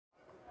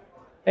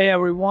Hey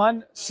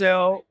everyone,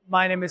 so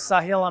my name is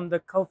Sahil. I'm the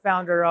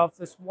co-founder of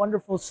this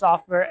wonderful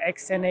software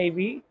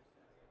XTEN-AV.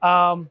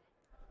 Um,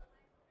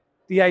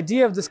 the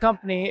idea of this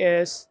company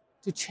is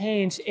to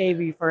change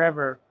AV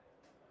forever.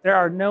 There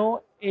are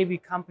no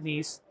AV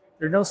companies,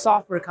 there are no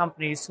software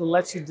companies who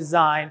let you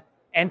design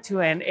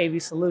end-to-end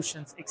AV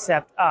solutions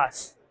except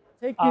us.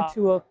 Take you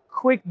to a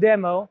quick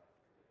demo.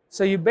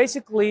 So you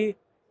basically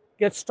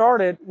get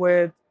started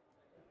with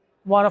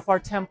one of our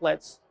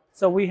templates.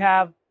 So we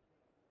have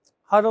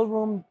huddle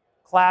room,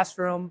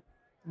 classroom,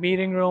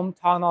 meeting room,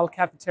 town hall,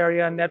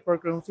 cafeteria,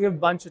 network rooms. We have a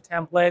bunch of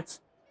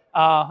templates.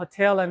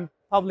 Hotel and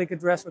public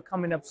address are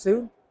coming up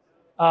soon.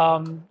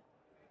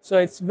 So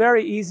it's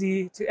very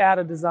easy to add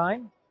a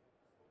design.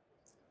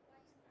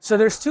 So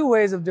there's two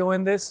ways of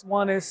doing this.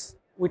 One is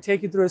we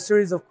take you through a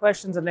series of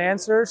questions and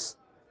answers.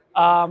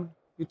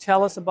 You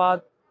tell us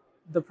about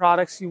the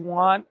products you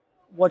want,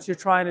 what you're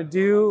trying to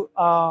do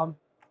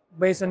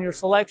based on your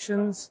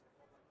selections.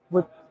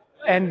 With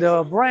and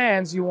the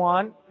brands you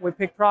want. We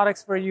pick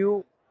products for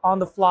you on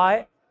the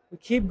fly. We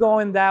keep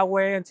going that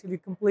way until you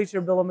complete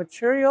your bill of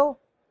material,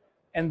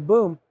 and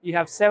boom, you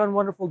have 7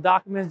 wonderful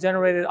documents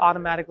generated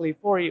automatically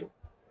for you.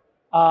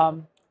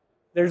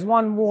 There's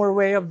one more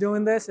way of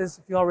doing this is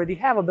if you already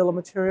have a bill of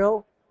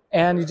material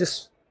and you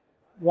just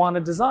want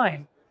a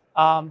design.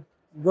 Go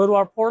to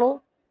our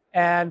portal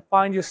and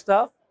find your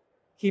stuff,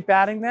 keep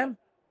adding them,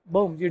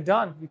 boom, you're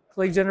done. You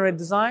click generate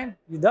design,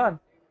 you're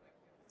done.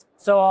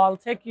 So I'll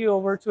take you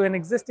over to an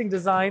existing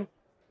design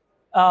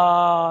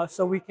I'll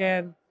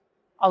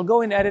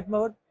go in edit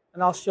mode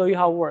and I'll show you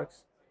how it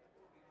works.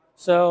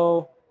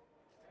 So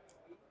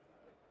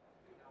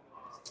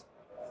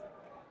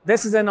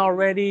this is an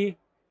already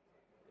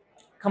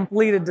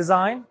completed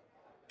design.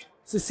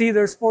 So see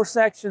there's 4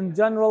 sections: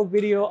 general,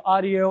 video,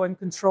 audio, and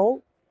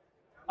control.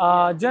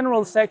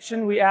 General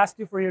section, we ask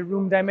you for your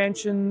room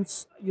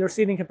dimensions, your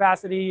seating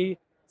capacity,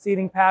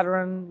 seating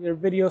pattern, your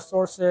video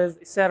sources,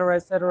 etc.,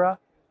 etc.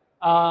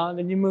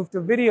 Then you move to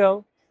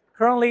video.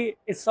 Currently,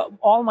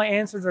 all my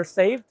answers are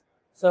saved,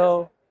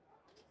 so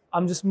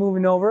I'm just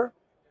moving over.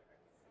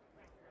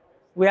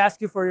 We ask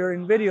you for your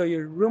in video,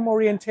 your room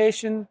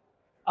orientation,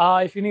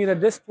 if you need a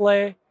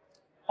display.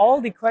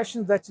 All the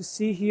questions that you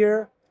see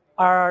here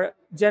are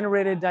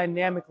generated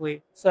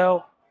dynamically.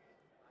 So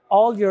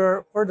all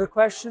your further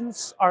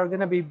questions are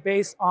going to be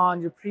based on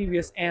your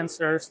previous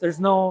answers. There's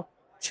no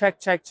check,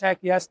 check, check,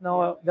 yes,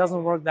 no, it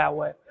doesn't work that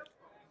way.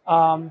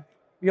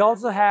 We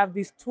also have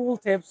these tool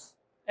tips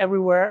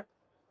everywhere.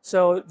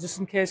 So just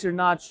in case you're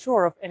not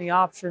sure of any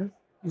option,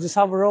 you just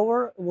hover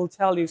over, it will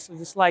tell you. So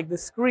just like the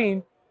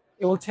screen,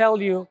 it will tell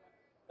you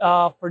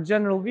for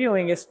general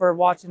viewing is for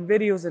watching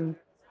videos and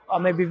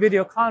maybe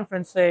video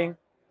conferencing.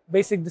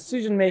 Basic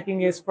decision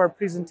making is for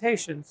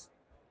presentations.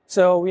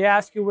 So we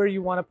ask you where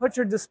you want to put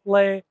your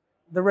display,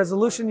 the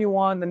resolution you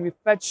want, then we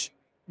fetch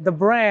the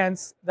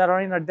brands that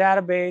are in our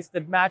database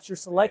that match your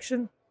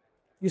selection.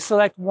 You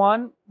select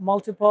one,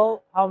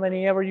 multiple, how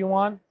many ever you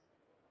want,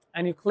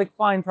 and you click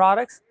Find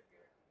Products.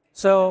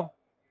 So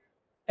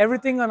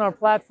everything on our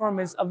platform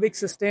is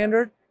Avixa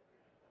standard.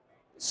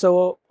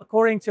 So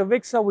according to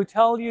Avixa, we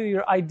tell you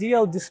your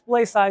ideal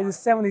display size is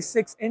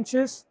 76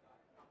 inches.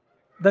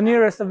 The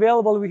nearest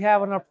available we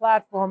have on our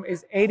platform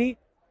is 80.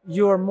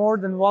 You are more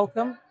than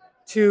welcome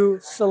to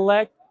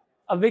select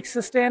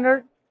Avixa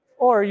standard,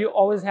 or you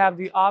always have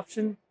the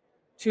option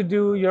to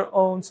do your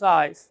own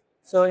size.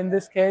 So in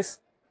this case,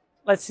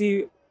 let's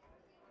see,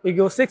 we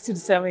go 60 to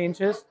 70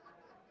 inches.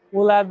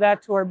 We'll add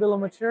that to our bill of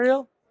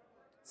material,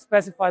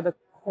 specify the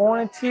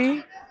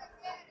quantity,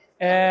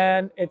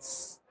 and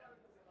it's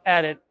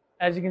added.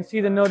 As you can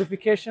see, the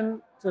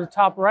notification to the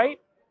top right,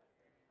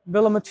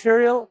 bill of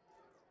material,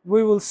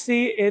 we will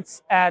see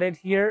it's added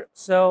here.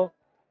 So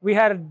we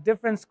had a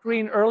different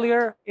screen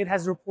earlier. It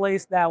has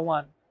replaced that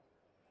one.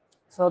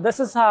 So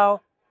this is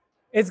how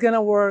it's going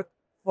to work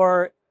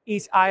for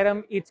each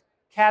item, each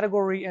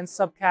category and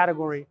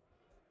subcategory.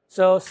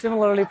 So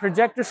similarly,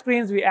 projector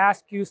screens, we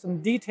ask you some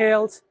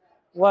details,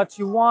 what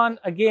you want.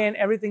 Again,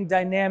 everything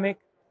dynamic.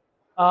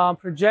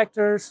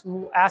 Projectors,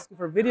 we ask you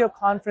for video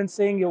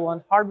conferencing. You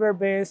want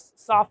hardware-based,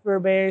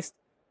 software-based.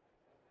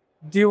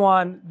 Do you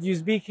want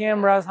USB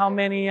cameras? How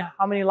many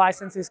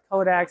licenses,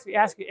 codecs? We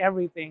ask you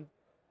everything.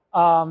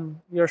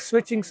 Your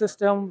switching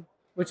system,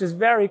 which is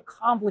very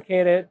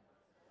complicated,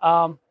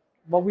 but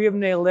we have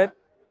nailed it.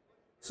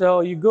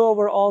 So you go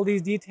over all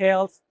these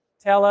details,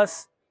 tell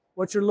us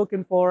what you're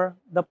looking for,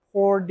 the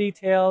port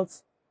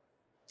details,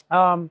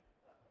 how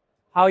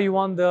you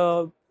want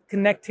the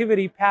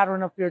connectivity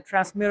pattern of your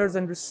transmitters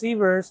and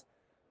receivers.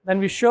 Then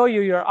we show you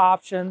your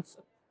options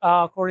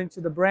according to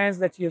the brands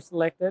that you have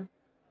selected.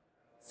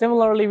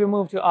 Similarly, we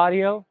move to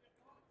audio.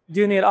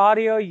 Do you need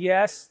audio?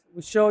 Yes.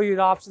 We show you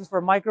the options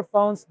for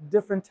microphones,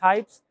 different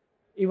types,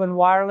 even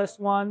wireless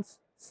ones.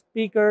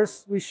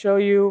 Speakers, we show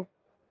you.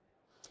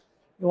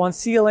 You want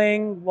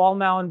ceiling, wall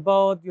mount,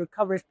 both, your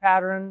coverage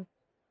pattern,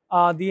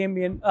 the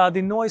ambient,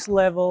 the noise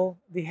level,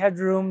 the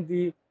headroom,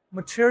 the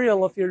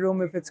material of your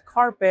room. If it's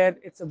carpet,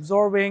 it's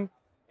absorbing.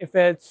 If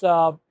it's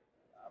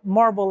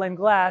marble and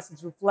glass,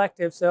 it's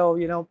reflective. So,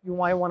 you know, you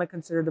might want to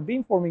consider the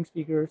beamforming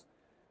speakers.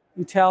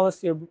 You tell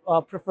us your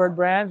preferred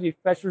brands, we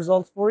fetch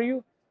results for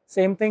you.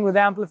 Same thing with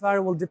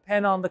amplifier, will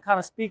depend on the kind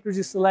of speakers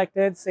you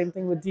selected. Same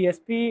thing with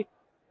DSP.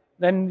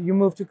 Then you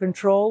move to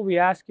control. We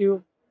ask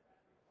you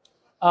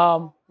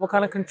what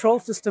kind of control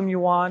system you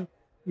want.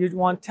 You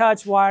want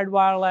touch, wired,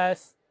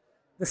 wireless,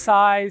 the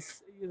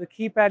size, the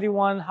keypad you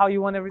want, how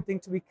you want everything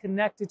to be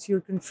connected to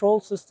your control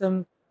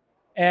system.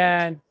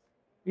 And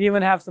we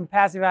even have some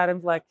passive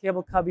items like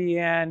cable cubby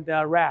and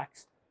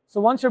racks.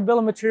 So once your bill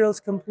of materials is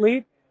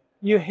complete,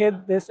 you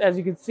hit this, as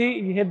you can see,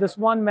 you hit this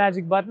one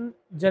magic button,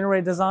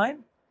 generate design.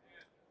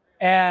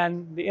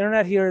 And the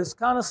internet here is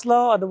kind of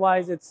slow,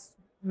 otherwise it's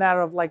a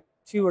matter of like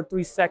 2 or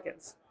 3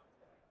 seconds.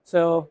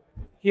 So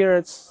here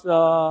it's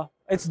done.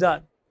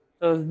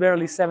 So it's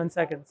barely 7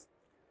 seconds.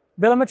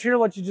 Bill of material,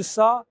 what you just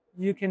saw,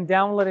 you can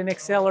download an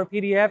Excel or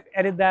PDF,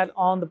 edit that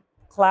on the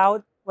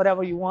cloud,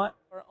 whatever you want.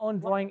 Our own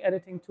drawing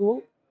editing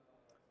tool.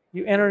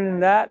 You enter it in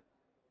that.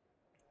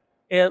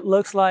 It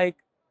looks like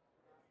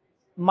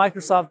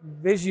Microsoft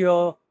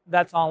Visio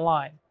that's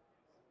online.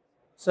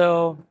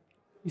 So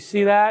you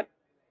see that.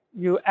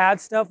 You add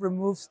stuff,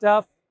 remove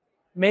stuff,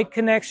 make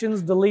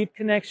connections, delete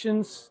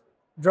connections,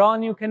 draw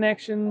new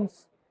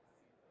connections,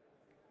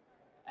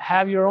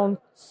 have your own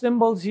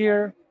symbols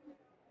here,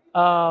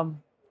 do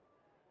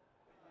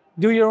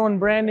your own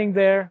branding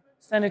there,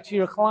 send it to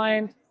your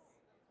client.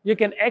 You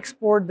can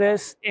export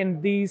this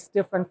in these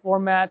different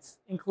formats,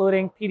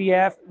 including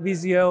PDF,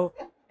 Visio,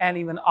 and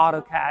even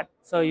AutoCAD.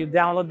 So you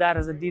download that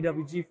as a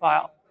DWG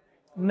file.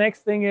 Next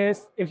thing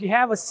is, if you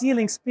have a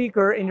ceiling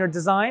speaker in your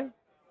design,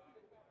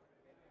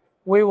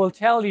 we will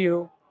tell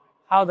you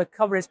how the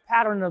coverage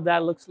pattern of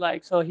that looks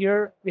like. So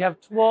here we have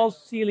 12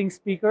 ceiling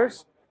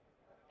speakers,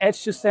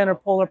 edge to center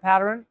polar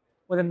pattern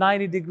with a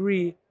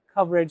 90-degree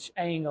coverage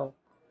angle.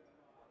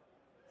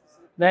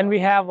 Then we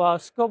have a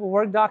scope of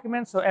work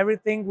document. So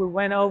everything we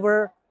went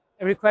over,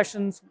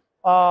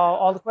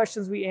 all the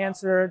questions we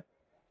answered,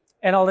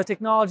 and all the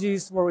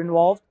technologies were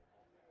involved.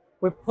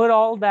 We put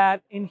all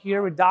that in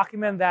here. We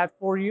document that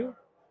for you,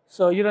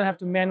 so you don't have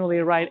to manually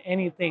write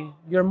anything.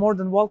 You're more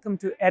than welcome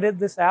to edit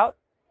this out,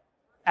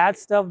 add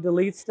stuff,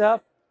 delete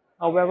stuff,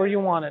 however you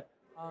want it.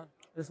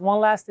 There's one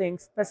last thing,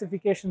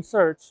 specification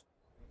search.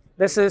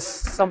 This is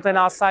something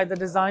outside the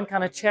design,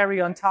 kind of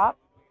cherry on top.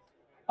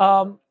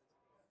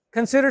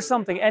 Consider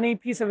something, any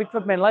piece of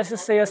equipment, let's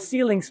just say a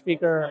ceiling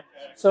speaker.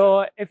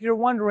 So if you're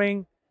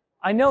wondering,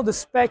 I know the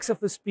specs of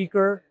the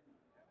speaker,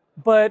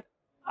 but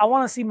I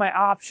want to see my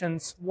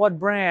options, what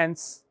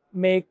brands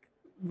make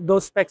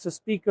those specs of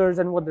speakers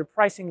and what their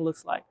pricing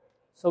looks like.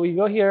 So we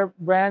go here,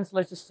 brands,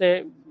 let's just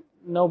say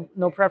no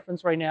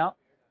preference right now.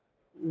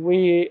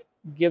 We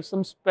give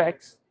some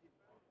specs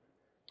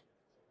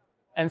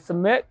and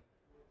submit,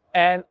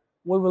 and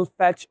we will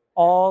fetch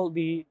all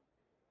the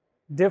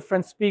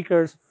different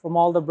speakers from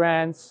all the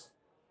brands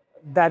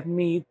that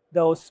meet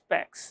those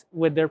specs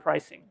with their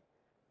pricing.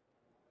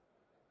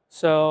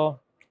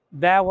 So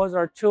that was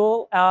our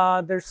tool.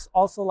 There's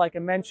also, like I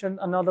mentioned,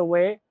 another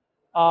way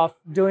of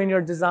doing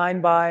your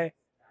design by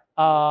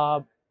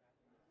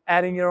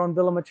adding your own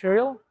bill of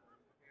material.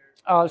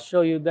 I'll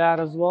show you that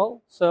as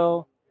well.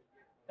 So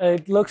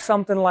it looks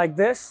something like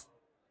this.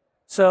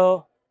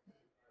 So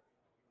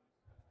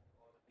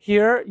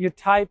here you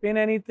type in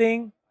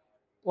anything,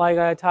 like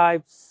I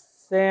type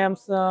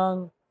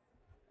Samsung,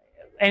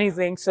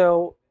 anything.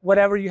 So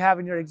whatever you have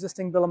in your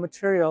existing bill of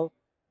material,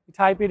 you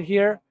type it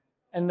here,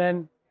 and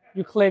then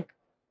you click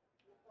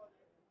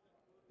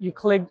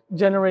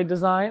generate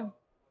design,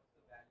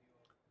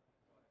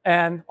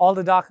 and all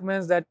the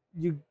documents that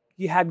you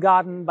had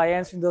gotten by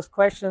answering those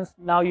questions,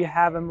 now you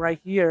have them right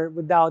here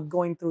without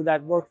going through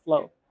that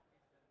workflow.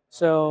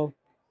 So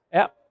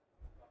yeah,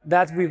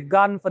 we've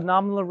gotten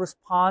phenomenal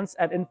response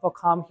at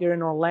InfoComm here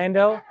in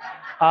Orlando.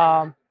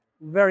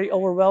 Very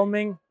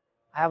overwhelming.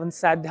 I haven't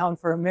sat down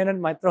for a minute.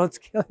 My throat's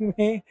killing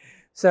me.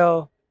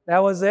 So that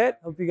was it.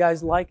 Hope you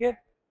guys like it.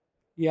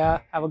 Yeah,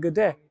 have a good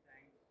day.